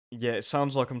Yeah, it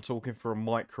sounds like I'm talking for a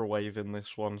microwave in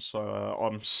this one, so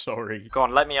I'm sorry. Go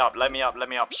on, let me up, let me up, let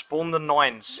me up. Spawn the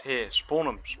 9s here. Spawn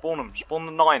them, spawn them, spawn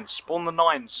the 9s, spawn the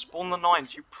 9s, spawn the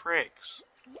 9s, you pricks.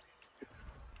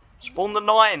 Spawn the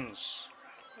 9s.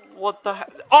 What the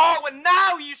heck? Oh, and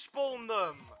now you spawn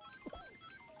them!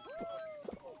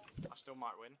 I still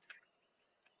might win.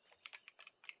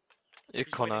 He's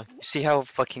Connor, winning. you see how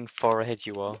fucking far ahead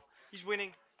you are? He's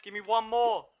winning. Give me one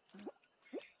more.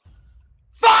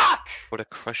 Fuck! What a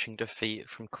crushing defeat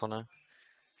from Connor.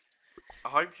 I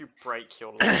hope you break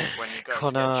your legs when you go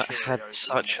Connor to get Cheerios had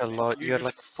in the such a morning. lot. You You had just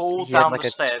like fall he had down like the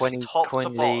a stairs, 20 top to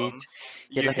coin lead. bottom.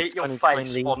 He had You like a hit your 20 coin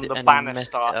face lead on the and he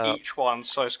messed banister it up. each one,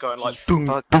 so it's going like He boom,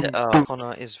 fucked boom, it up. boom.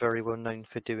 Connor is very well known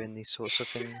for doing these sorts of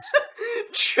things.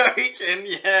 Choking,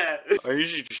 yeah. I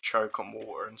usually just choke on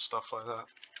water and stuff like that.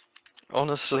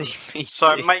 Honestly, me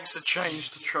So too. it makes a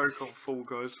change to choke on Fall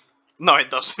Guys. No, it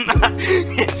doesn't.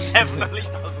 It definitely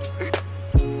doesn't.